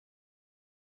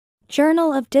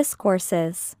Journal of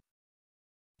Discourses.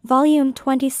 Volume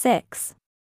 26.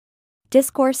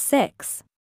 Discourse 6.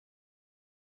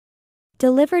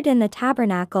 Delivered in the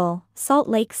Tabernacle, Salt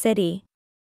Lake City.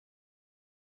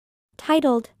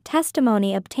 Titled,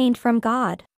 Testimony Obtained from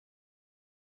God.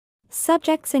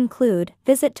 Subjects include,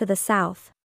 Visit to the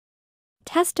South,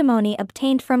 Testimony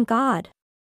Obtained from God,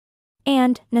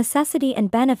 and Necessity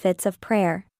and Benefits of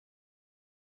Prayer.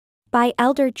 By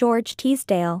Elder George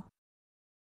Teasdale.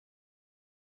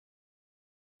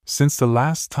 Since the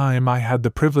last time I had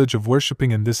the privilege of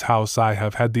worshiping in this house, I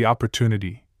have had the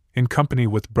opportunity, in company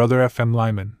with Brother F.M.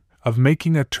 Lyman, of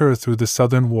making a tour through the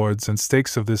southern wards and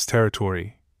stakes of this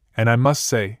territory, and I must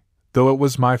say, though it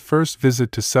was my first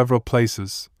visit to several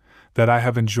places, that I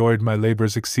have enjoyed my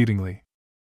labors exceedingly.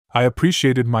 I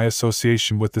appreciated my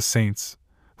association with the saints,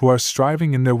 who are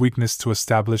striving in their weakness to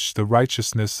establish the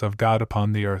righteousness of God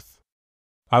upon the earth.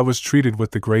 I was treated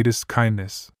with the greatest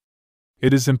kindness.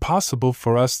 It is impossible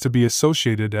for us to be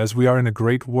associated as we are in a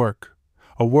great work,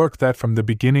 a work that from the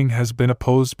beginning has been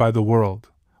opposed by the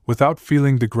world, without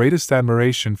feeling the greatest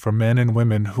admiration for men and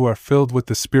women who are filled with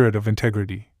the spirit of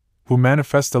integrity, who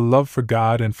manifest a love for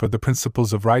God and for the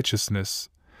principles of righteousness.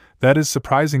 That is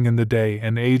surprising in the day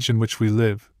and age in which we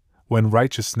live, when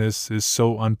righteousness is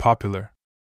so unpopular.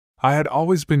 I had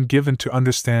always been given to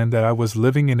understand that I was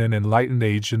living in an enlightened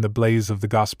age in the blaze of the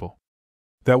gospel.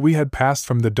 That we had passed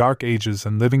from the dark ages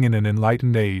and living in an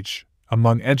enlightened age,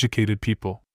 among educated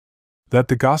people. That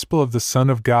the gospel of the Son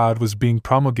of God was being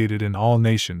promulgated in all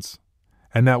nations,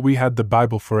 and that we had the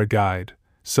Bible for a guide,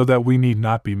 so that we need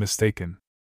not be mistaken.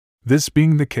 This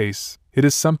being the case, it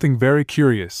is something very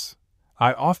curious,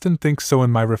 I often think so in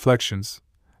my reflections,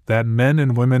 that men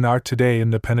and women are today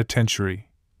in the penitentiary,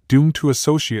 doomed to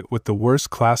associate with the worst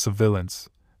class of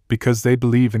villains, because they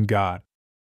believe in God.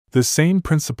 The same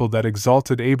principle that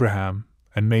exalted Abraham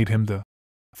and made him the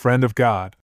friend of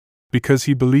God, because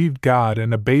he believed God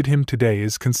and obeyed him today,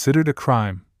 is considered a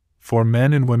crime for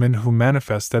men and women who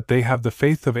manifest that they have the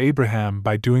faith of Abraham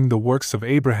by doing the works of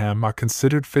Abraham are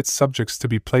considered fit subjects to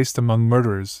be placed among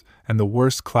murderers and the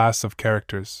worst class of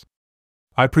characters.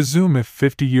 I presume if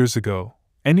 50 years ago,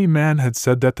 any man had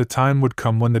said that the time would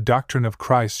come when the doctrine of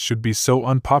Christ should be so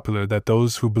unpopular that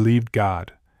those who believed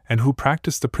God, and who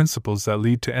practiced the principles that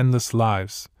lead to endless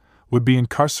lives, would be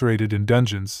incarcerated in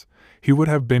dungeons, he would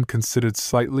have been considered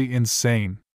slightly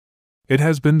insane. It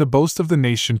has been the boast of the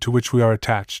nation to which we are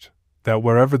attached, that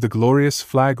wherever the glorious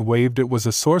flag waved it was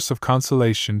a source of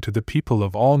consolation to the people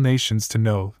of all nations to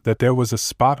know that there was a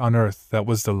spot on earth that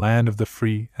was the land of the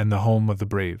free and the home of the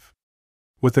brave.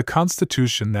 With a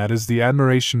constitution that is the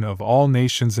admiration of all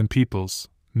nations and peoples,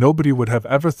 nobody would have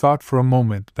ever thought for a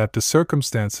moment that the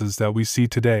circumstances that we see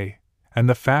today, and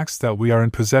the facts that we are in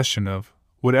possession of,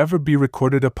 would ever be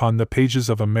recorded upon the pages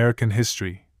of American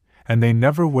history, and they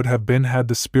never would have been had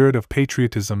the spirit of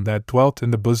patriotism that dwelt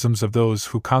in the bosoms of those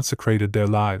who consecrated their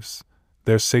lives,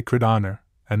 their sacred honor,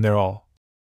 and their all,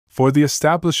 for the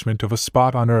establishment of a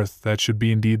spot on earth that should be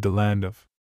indeed the land of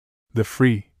the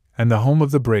free, and the home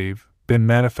of the brave, been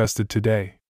manifested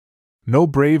today. No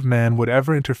brave man would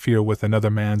ever interfere with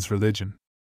another man's religion.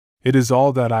 It is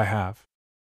all that I have.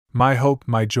 My hope,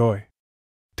 my joy.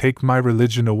 Take my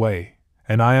religion away,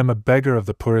 and I am a beggar of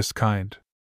the poorest kind.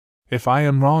 If I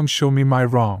am wrong, show me my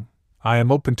wrong. I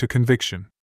am open to conviction.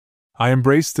 I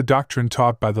embrace the doctrine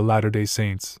taught by the Latter-day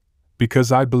Saints,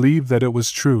 because I believe that it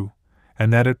was true,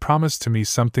 and that it promised to me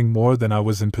something more than I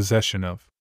was in possession of.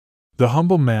 The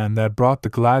humble man that brought the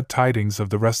glad tidings of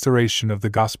the restoration of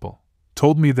the gospel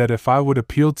told me that if I would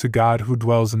appeal to God who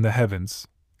dwells in the heavens,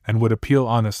 and would appeal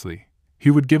honestly,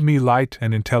 he would give me light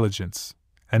and intelligence,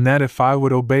 and that if I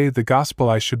would obey the gospel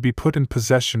I should be put in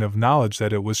possession of knowledge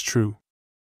that it was true.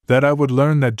 That I would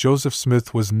learn that Joseph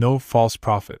Smith was no false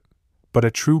prophet, but a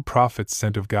true prophet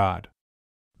sent of God.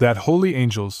 That holy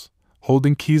angels,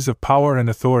 holding keys of power and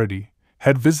authority,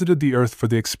 had visited the earth for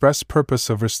the express purpose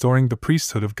of restoring the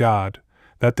priesthood of God,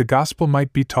 that the gospel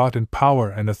might be taught in power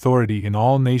and authority in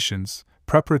all nations,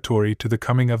 preparatory to the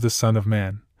coming of the Son of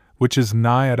Man, which is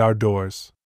nigh at our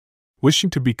doors. Wishing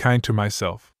to be kind to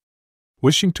myself,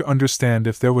 wishing to understand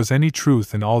if there was any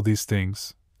truth in all these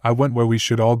things, I went where we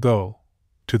should all go,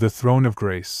 to the throne of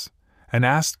grace, and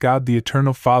asked God the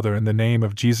Eternal Father in the name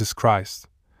of Jesus Christ,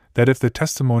 that if the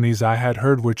testimonies I had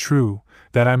heard were true,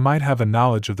 that I might have a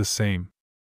knowledge of the same.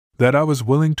 That I was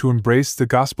willing to embrace the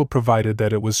gospel provided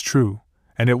that it was true,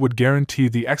 and it would guarantee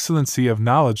the excellency of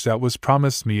knowledge that was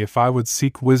promised me if I would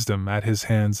seek wisdom at his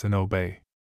hands and obey.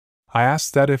 I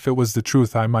asked that if it was the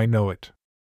truth I might know it.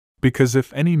 Because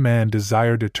if any man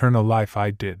desired eternal life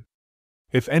I did.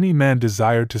 If any man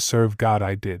desired to serve God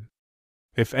I did.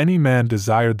 If any man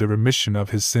desired the remission of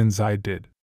his sins, I did.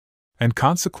 And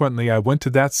consequently I went to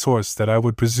that source that I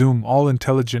would presume all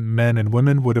intelligent men and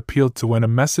women would appeal to when a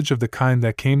message of the kind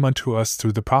that came unto us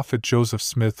through the prophet Joseph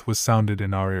Smith was sounded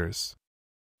in our ears.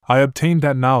 I obtained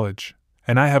that knowledge,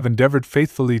 and I have endeavored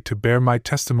faithfully to bear my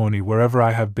testimony wherever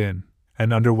I have been,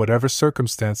 and under whatever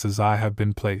circumstances I have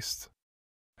been placed.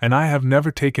 And I have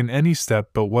never taken any step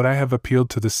but what I have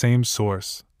appealed to the same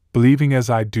source, believing as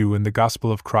I do in the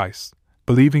gospel of Christ,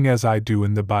 believing as I do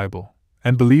in the Bible,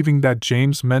 and believing that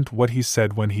James meant what he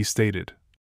said when he stated,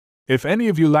 "If any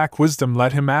of you lack wisdom,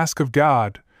 let him ask of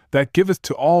God, that giveth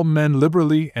to all men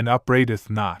liberally and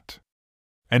upbraideth not,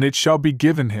 and it shall be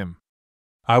given him."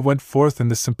 I went forth in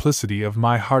the simplicity of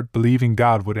my heart, believing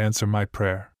God would answer my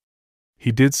prayer.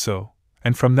 He did so,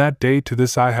 and from that day to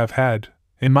this I have had,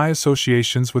 in my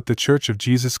associations with the Church of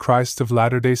Jesus Christ of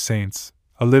Latter-day Saints,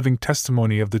 a living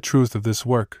testimony of the truth of this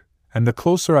work, and the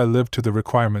closer I live to the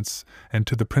requirements and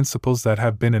to the principles that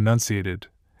have been enunciated,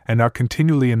 and are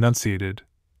continually enunciated,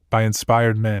 by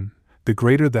inspired men, the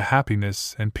greater the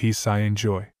happiness and peace I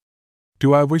enjoy.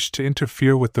 Do I wish to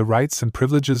interfere with the rights and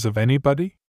privileges of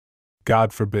anybody?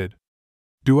 God forbid.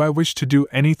 Do I wish to do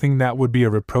anything that would be a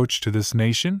reproach to this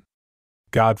nation?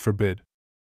 God forbid.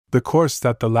 The course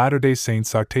that the Latter-day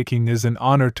Saints are taking is an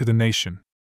honor to the nation.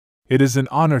 It is an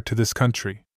honor to this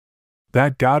country.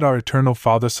 That God our eternal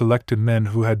Father selected men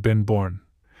who had been born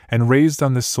and raised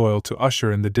on this soil to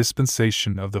usher in the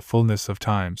dispensation of the fullness of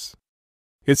times.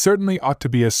 It certainly ought to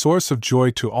be a source of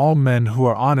joy to all men who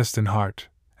are honest in heart,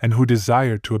 and who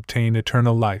desire to obtain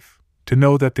eternal life, to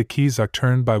know that the keys are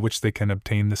turned by which they can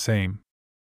obtain the same.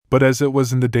 But as it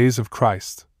was in the days of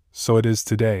Christ, so it is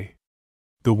today.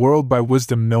 The world by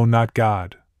wisdom know not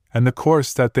God, and the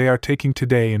course that they are taking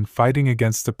today in fighting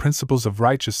against the principles of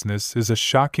righteousness is a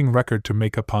shocking record to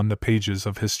make upon the pages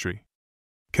of history.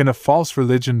 Can a false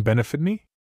religion benefit me?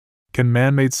 Can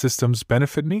man-made systems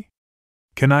benefit me?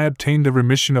 Can I obtain the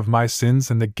remission of my sins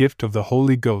and the gift of the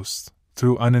Holy Ghost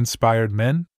through uninspired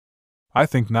men? I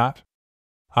think not.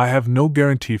 I have no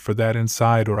guarantee for that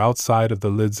inside or outside of the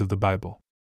lids of the Bible.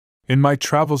 In my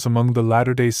travels among the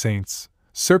Latter-day Saints,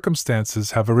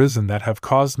 circumstances have arisen that have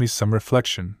caused me some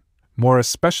reflection, more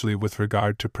especially with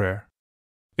regard to prayer.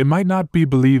 It might not be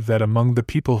believed that among the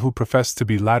people who profess to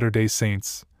be Latter-day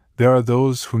Saints, there are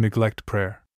those who neglect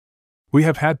prayer. We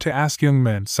have had to ask young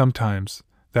men sometimes,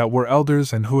 that were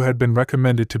elders and who had been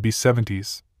recommended to be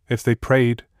 70s, if they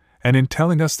prayed, and in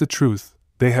telling us the truth,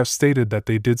 they have stated that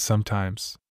they did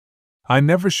sometimes. I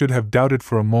never should have doubted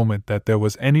for a moment that there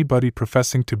was anybody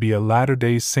professing to be a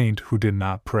Latter-day Saint who did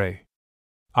not pray.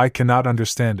 I cannot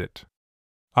understand it.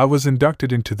 I was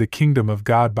inducted into the kingdom of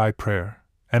God by prayer,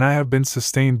 and I have been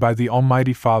sustained by the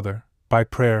Almighty Father, by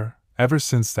prayer, ever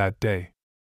since that day.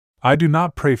 I do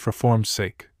not pray for form's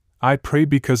sake. I pray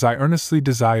because I earnestly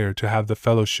desire to have the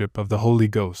fellowship of the Holy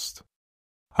Ghost.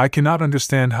 I cannot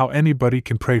understand how anybody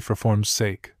can pray for form's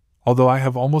sake, although I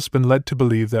have almost been led to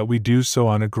believe that we do so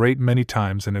on a great many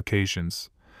times and occasions,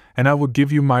 and I will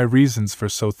give you my reasons for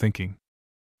so thinking.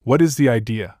 What is the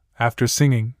idea, after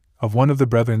singing, of one of the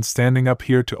brethren standing up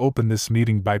here to open this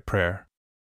meeting by prayer?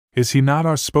 Is he not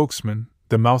our spokesman,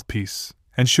 the mouthpiece,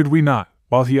 and should we not,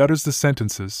 while he utters the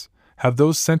sentences, have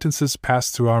those sentences pass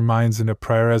through our minds in a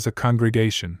prayer as a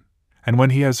congregation, and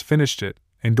when he has finished it,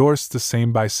 endorse the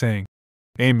same by saying,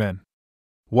 Amen.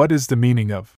 What is the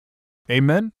meaning of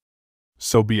Amen?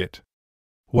 So be it.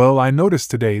 Well, I noticed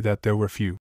today that there were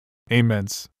few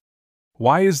Amens.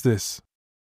 Why is this?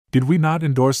 Did we not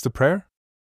endorse the prayer?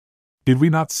 Did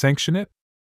we not sanction it?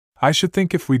 I should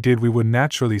think if we did we would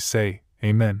naturally say,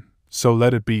 Amen, so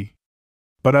let it be.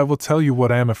 But I will tell you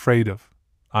what I am afraid of.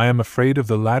 I am afraid of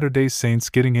the Latter-day Saints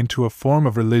getting into a form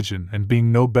of religion and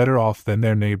being no better off than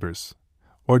their neighbors,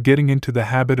 or getting into the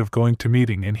habit of going to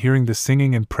meeting and hearing the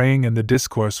singing and praying and the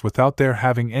discourse without their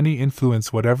having any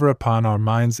influence whatever upon our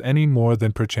minds any more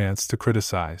than perchance to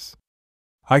criticize.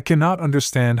 I cannot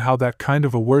understand how that kind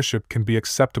of a worship can be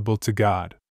acceptable to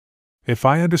God. If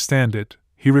I understand it,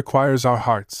 He requires our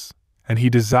hearts, and He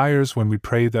desires when we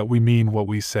pray that we mean what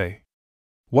we say.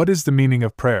 What is the meaning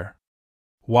of prayer?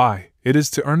 Why, it is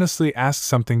to earnestly ask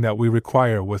something that we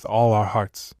require with all our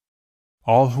hearts.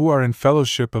 All who are in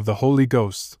fellowship of the Holy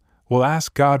Ghost will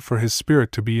ask God for His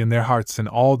Spirit to be in their hearts in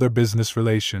all their business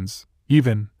relations,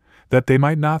 even that they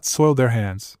might not soil their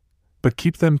hands, but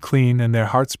keep them clean and their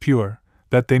hearts pure,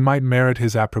 that they might merit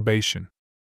His approbation.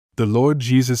 The Lord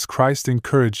Jesus Christ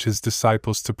encouraged His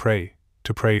disciples to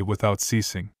pray without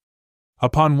ceasing.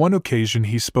 Upon one occasion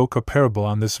He spoke a parable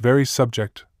on this very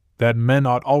subject, that men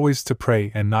ought always to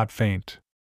pray and not faint.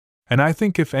 And I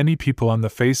think if any people on the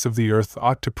face of the earth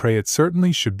ought to pray, it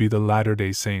certainly should be the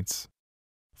Latter-day Saints.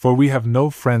 For we have no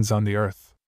friends on the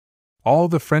earth. All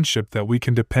the friendship that we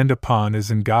can depend upon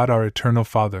is in God our eternal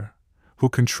Father, who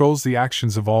controls the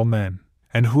actions of all men,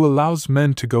 and who allows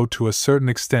men to go to a certain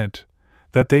extent,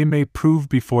 that they may prove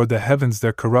before the heavens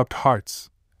their corrupt hearts,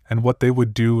 and what they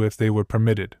would do if they were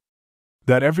permitted.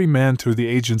 That every man through the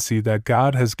agency that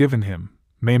God has given him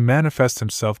may manifest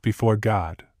himself before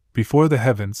God, before the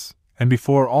heavens, and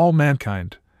before all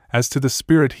mankind, as to the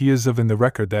spirit he is of in the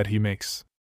record that he makes.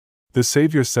 The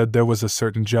Savior said there was a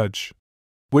certain judge,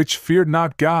 which feared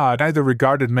not God, neither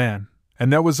regarded man,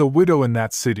 and there was a widow in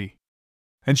that city.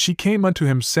 And she came unto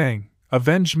him, saying,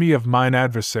 Avenge me of mine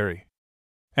adversary.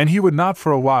 And he would not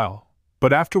for a while,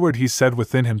 but afterward he said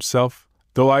within himself,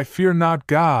 Though I fear not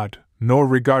God, nor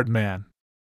regard man,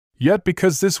 yet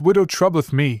because this widow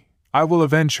troubleth me, I will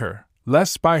avenge her,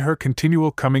 lest by her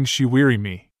continual coming she weary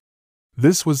me.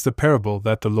 This was the parable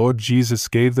that the Lord Jesus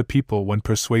gave the people when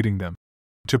persuading them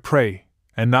to pray,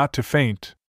 and not to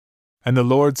faint. And the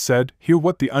Lord said, Hear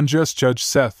what the unjust judge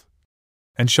saith.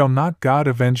 And shall not God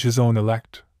avenge his own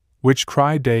elect, which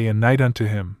cry day and night unto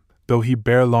him, though he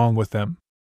bear long with them?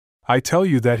 I tell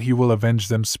you that he will avenge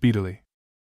them speedily.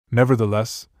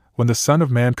 Nevertheless, when the Son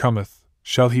of Man cometh,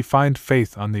 shall he find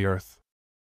faith on the earth?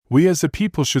 We as a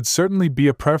people should certainly be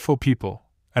a prayerful people,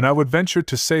 and I would venture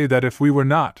to say that if we were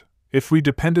not, if we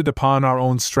depended upon our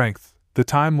own strength, the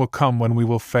time will come when we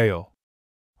will fail.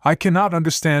 I cannot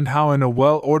understand how in a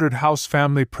well-ordered house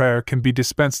family prayer can be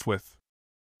dispensed with.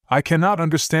 I cannot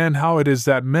understand how it is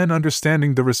that men,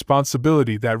 understanding the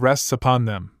responsibility that rests upon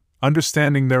them,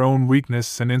 understanding their own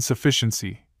weakness and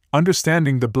insufficiency,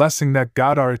 understanding the blessing that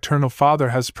God our eternal Father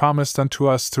has promised unto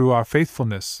us through our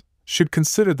faithfulness, should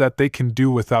consider that they can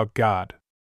do without God.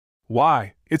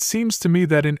 Why, it seems to me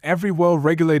that in every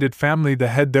well-regulated family the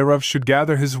head thereof should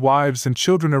gather his wives and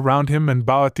children around him and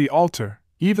bow at the altar,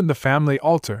 even the family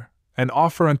altar, and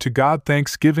offer unto God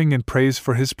thanksgiving and praise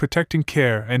for his protecting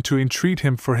care, and to entreat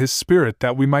him for his Spirit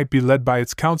that we might be led by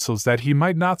its counsels, that he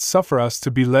might not suffer us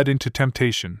to be led into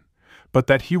temptation, but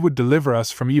that he would deliver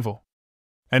us from evil.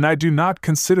 And I do not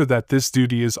consider that this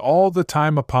duty is all the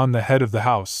time upon the head of the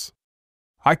house.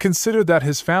 I consider that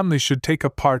his family should take a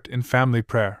part in family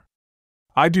prayer.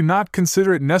 I do not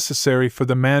consider it necessary for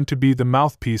the man to be the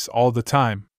mouthpiece all the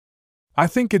time. I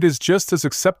think it is just as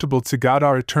acceptable to God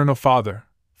our eternal Father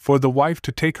for the wife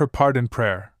to take her part in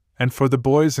prayer, and for the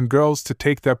boys and girls to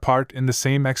take their part in the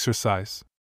same exercise.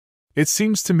 It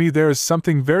seems to me there is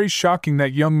something very shocking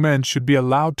that young men should be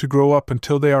allowed to grow up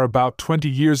until they are about 20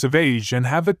 years of age and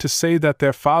have it to say that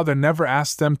their father never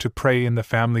asked them to pray in the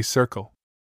family circle.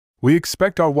 We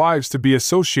expect our wives to be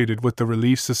associated with the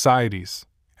relief societies,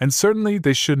 and certainly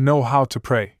they should know how to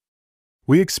pray.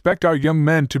 We expect our young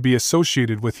men to be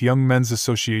associated with young men's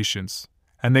associations,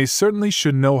 and they certainly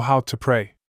should know how to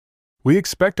pray. We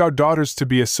expect our daughters to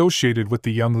be associated with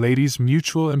the young ladies'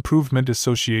 mutual improvement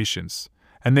associations,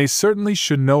 and they certainly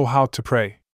should know how to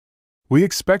pray. We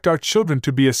expect our children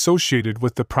to be associated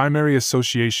with the primary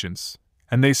associations,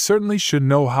 and they certainly should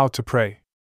know how to pray.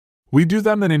 We do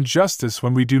them an injustice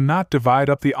when we do not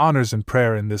divide up the honors in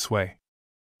prayer in this way.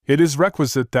 It is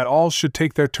requisite that all should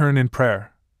take their turn in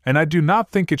prayer, and I do not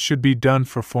think it should be done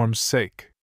for form's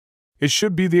sake. It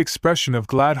should be the expression of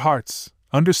glad hearts,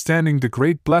 understanding the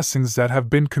great blessings that have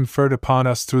been conferred upon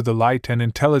us through the light and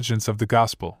intelligence of the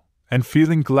gospel, and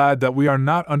feeling glad that we are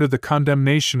not under the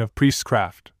condemnation of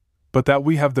priestcraft, but that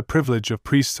we have the privilege of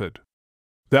priesthood.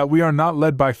 That we are not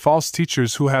led by false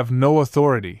teachers who have no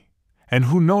authority, and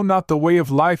who know not the way of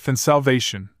life and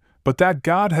salvation, but that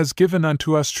God has given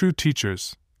unto us true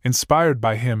teachers, inspired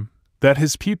by him, that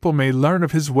his people may learn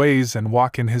of his ways and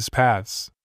walk in his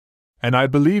paths. And I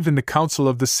believe in the counsel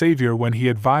of the Savior when he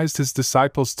advised his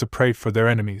disciples to pray for their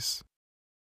enemies.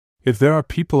 If there are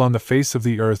people on the face of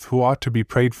the earth who ought to be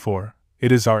prayed for,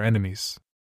 it is our enemies.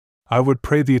 I would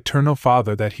pray the eternal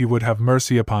Father that he would have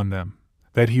mercy upon them,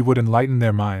 that he would enlighten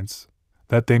their minds,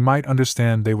 that they might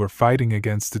understand they were fighting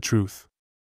against the truth.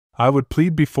 I would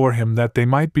plead before him that they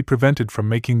might be prevented from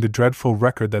making the dreadful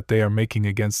record that they are making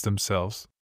against themselves.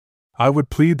 I would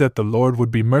plead that the Lord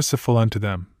would be merciful unto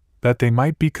them, that they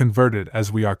might be converted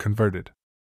as we are converted.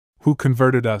 Who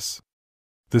converted us?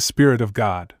 The Spirit of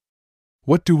God.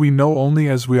 What do we know only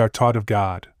as we are taught of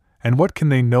God, and what can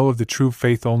they know of the true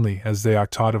faith only as they are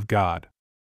taught of God?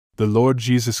 The Lord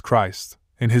Jesus Christ,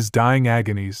 in his dying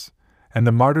agonies, and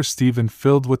the martyr Stephen,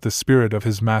 filled with the Spirit of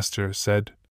his Master,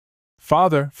 said,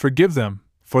 Father, forgive them,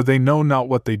 for they know not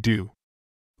what they do.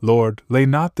 Lord, lay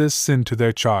not this sin to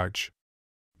their charge.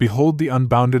 Behold the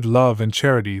unbounded love and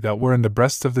charity that were in the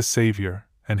breast of the Savior,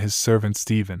 and his servant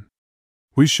Stephen.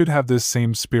 We should have this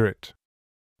same spirit.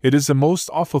 It is a most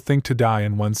awful thing to die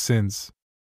in one's sins.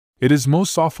 It is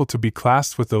most awful to be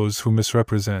classed with those who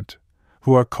misrepresent,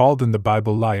 who are called in the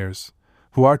Bible liars,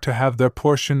 who are to have their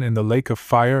portion in the lake of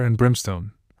fire and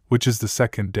brimstone, which is the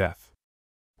second death.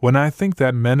 When I think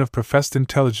that men of professed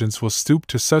intelligence will stoop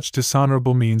to such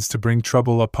dishonorable means to bring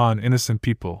trouble upon innocent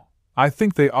people, I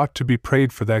think they ought to be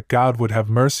prayed for, that God would have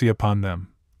mercy upon them,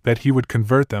 that he would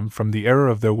convert them from the error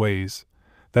of their ways,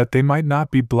 that they might not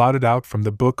be blotted out from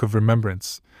the book of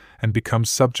remembrance, and become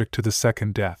subject to the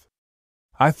second death.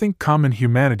 I think common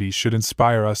humanity should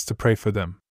inspire us to pray for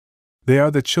them. They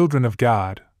are the children of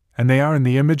God, and they are in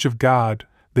the image of God.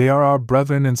 They are our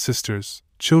brethren and sisters,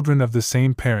 children of the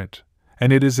same parent,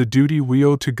 and it is a duty we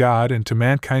owe to God and to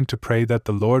mankind to pray that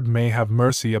the Lord may have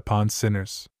mercy upon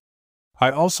sinners. I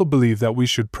also believe that we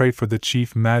should pray for the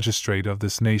chief magistrate of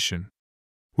this nation.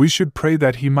 We should pray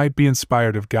that he might be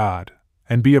inspired of God,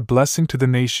 and be a blessing to the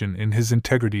nation in his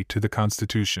integrity to the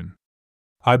Constitution.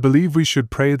 I believe we should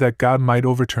pray that God might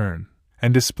overturn,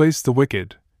 and displace the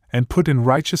wicked, and put in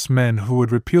righteous men who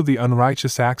would repeal the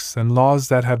unrighteous acts and laws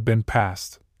that have been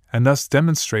passed, and thus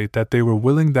demonstrate that they were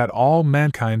willing that all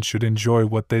mankind should enjoy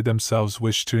what they themselves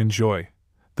wish to enjoy,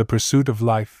 the pursuit of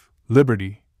life,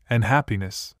 liberty, and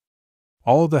happiness.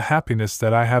 All the happiness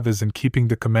that I have is in keeping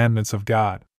the commandments of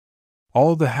God.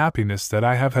 All the happiness that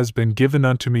I have has been given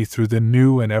unto me through the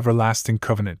new and everlasting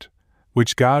covenant,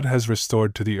 which God has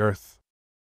restored to the earth.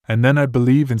 And then I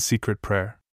believe in secret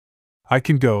prayer. I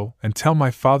can go and tell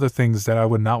my Father things that I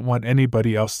would not want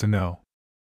anybody else to know.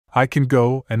 I can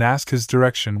go and ask his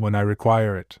direction when I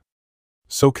require it.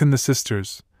 So can the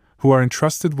sisters, who are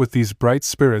entrusted with these bright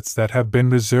spirits that have been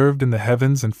reserved in the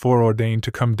heavens and foreordained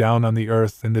to come down on the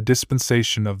earth in the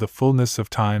dispensation of the fullness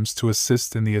of times to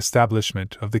assist in the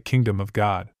establishment of the kingdom of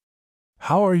God.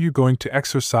 How are you going to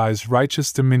exercise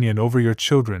righteous dominion over your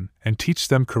children and teach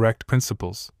them correct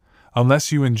principles,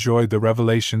 unless you enjoy the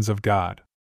revelations of God?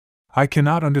 I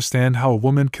cannot understand how a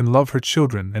woman can love her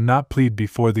children and not plead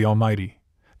before the Almighty,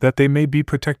 that they may be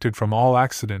protected from all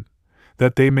accident,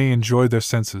 that they may enjoy their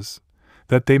senses,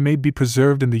 that they may be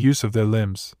preserved in the use of their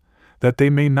limbs, that they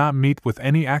may not meet with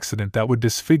any accident that would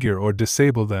disfigure or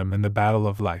disable them in the battle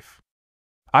of life.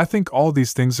 I think all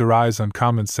these things arise on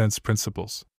common sense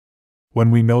principles.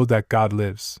 When we know that God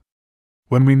lives,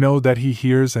 when we know that he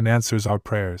hears and answers our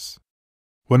prayers,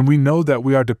 when we know that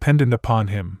we are dependent upon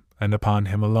him and upon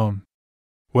him alone,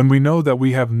 when we know that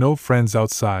we have no friends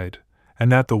outside,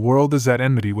 and that the world is at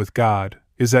enmity with God,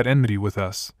 is at enmity with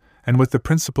us, and with the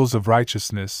principles of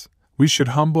righteousness, we should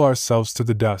humble ourselves to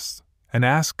the dust, and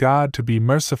ask God to be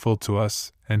merciful to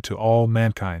us and to all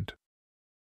mankind.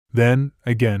 Then,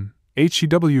 again,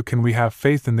 how can we have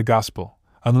faith in the gospel,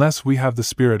 unless we have the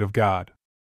Spirit of God?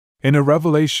 In a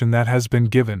revelation that has been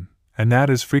given, and that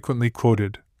is frequently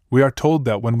quoted, we are told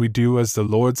that when we do as the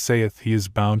Lord saith, he is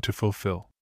bound to fulfill.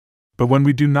 But when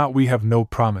we do not, we have no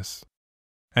promise.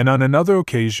 And on another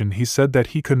occasion he said that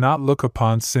he could not look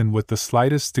upon sin with the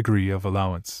slightest degree of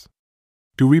allowance.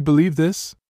 Do we believe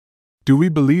this? Do we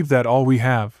believe that all we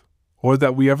have, or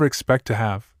that we ever expect to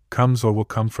have, comes or will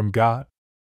come from God?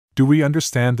 Do we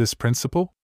understand this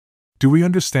principle? Do we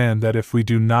understand that if we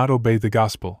do not obey the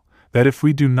gospel, that if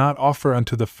we do not offer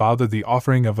unto the Father the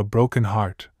offering of a broken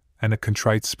heart and a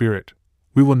contrite spirit,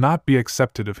 we will not be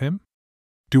accepted of him?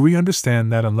 Do we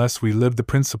understand that unless we live the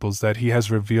principles that he has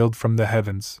revealed from the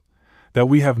heavens, that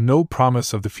we have no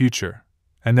promise of the future,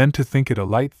 and then to think it a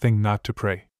light thing not to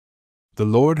pray? The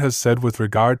Lord has said with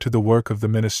regard to the work of the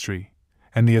ministry,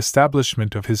 and the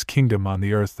establishment of his kingdom on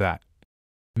the earth, that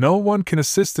no one can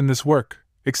assist in this work,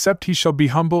 except he shall be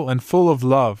humble and full of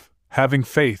love, having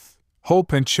faith,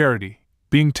 hope, and charity,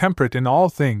 being temperate in all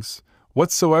things,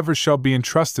 whatsoever shall be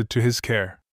entrusted to his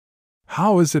care.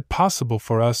 How is it possible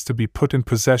for us to be put in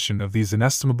possession of these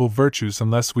inestimable virtues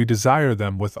unless we desire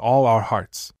them with all our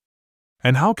hearts?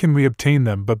 And how can we obtain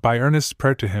them but by earnest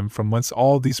prayer to him from whence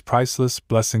all these priceless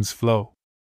blessings flow?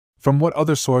 From what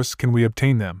other source can we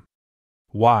obtain them?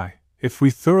 Why, if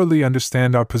we thoroughly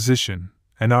understand our position,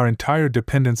 and our entire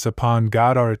dependence upon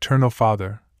God our eternal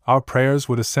Father, our prayers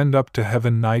would ascend up to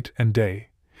heaven night and day,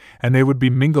 and they would be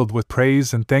mingled with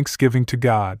praise and thanksgiving to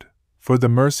God, for the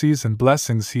mercies and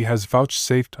blessings he has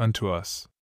vouchsafed unto us.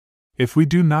 If we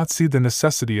do not see the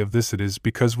necessity of this, it is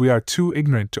because we are too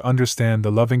ignorant to understand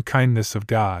the loving kindness of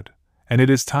God, and it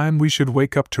is time we should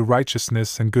wake up to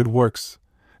righteousness and good works,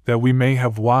 that we may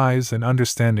have wise and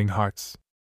understanding hearts.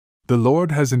 The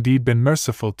Lord has indeed been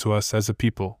merciful to us as a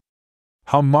people.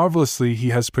 How marvelously he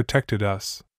has protected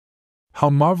us! How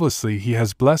marvelously he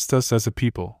has blessed us as a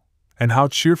people, and how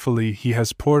cheerfully He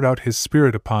has poured out His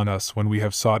Spirit upon us when we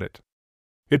have sought it.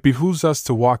 It behooves us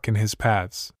to walk in His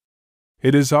paths.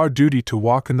 It is our duty to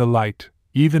walk in the light,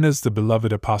 even as the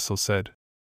beloved Apostle said,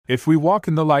 "If we walk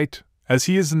in the light, as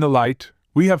He is in the light,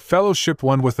 we have fellowship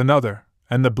one with another,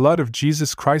 and the blood of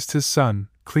Jesus Christ His Son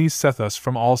cleanseth us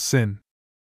from all sin."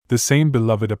 The same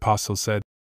beloved Apostle said,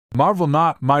 "Marvel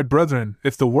not, my brethren,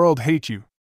 if the world hate you.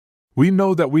 We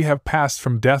know that we have passed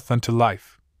from death unto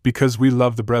life, because we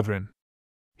love the brethren.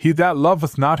 He that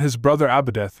loveth not his brother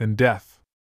abideth in death.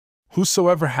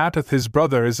 Whosoever hateth his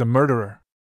brother is a murderer.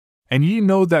 And ye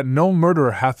know that no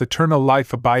murderer hath eternal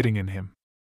life abiding in him."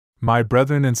 My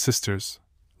brethren and sisters,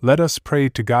 let us pray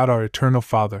to God our eternal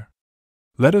Father.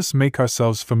 Let us make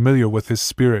ourselves familiar with His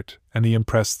Spirit and the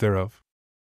impress thereof.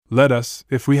 Let us,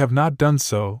 if we have not done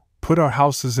so, put our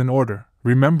houses in order,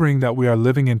 remembering that we are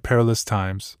living in perilous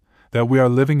times, that we are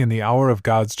living in the hour of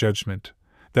God's judgment,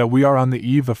 that we are on the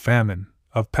eve of famine,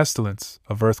 of pestilence,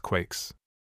 of earthquakes.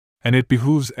 And it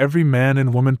behooves every man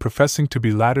and woman professing to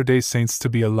be Latter-day Saints to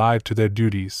be alive to their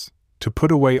duties, to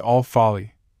put away all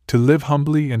folly, to live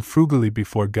humbly and frugally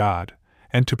before God,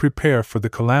 and to prepare for the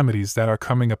calamities that are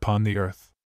coming upon the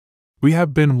earth. We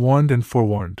have been warned and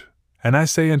forewarned, and I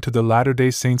say unto the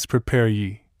Latter-day Saints, prepare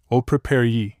ye, O prepare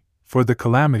ye, for the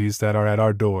calamities that are at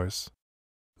our doors.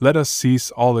 Let us cease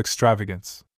all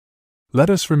extravagance. Let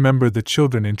us remember the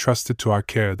children entrusted to our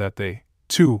care, that they,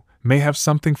 too, may have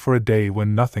something for a day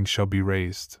when nothing shall be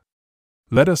raised.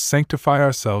 Let us sanctify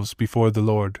ourselves before the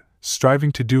Lord,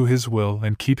 striving to do His will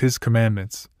and keep His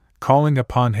commandments, calling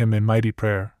upon Him in mighty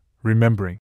prayer,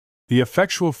 remembering the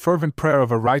effectual fervent prayer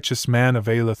of a righteous man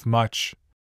availeth much,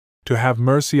 to have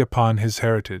mercy upon his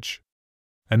heritage,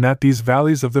 and that these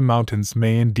valleys of the mountains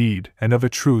may indeed and of a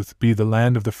truth be the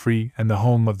land of the free and the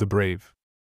home of the brave.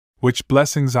 Which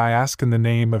blessings I ask in the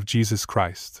name of Jesus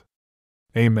Christ.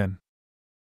 Amen.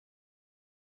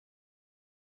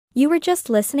 You were just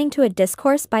listening to a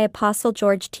discourse by Apostle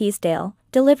George Teasdale,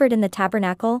 delivered in the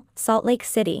Tabernacle, Salt Lake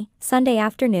City, Sunday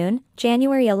afternoon,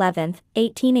 January 11,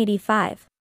 1885.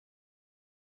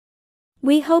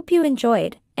 We hope you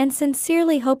enjoyed, and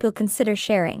sincerely hope you'll consider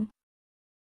sharing.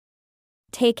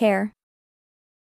 Take care.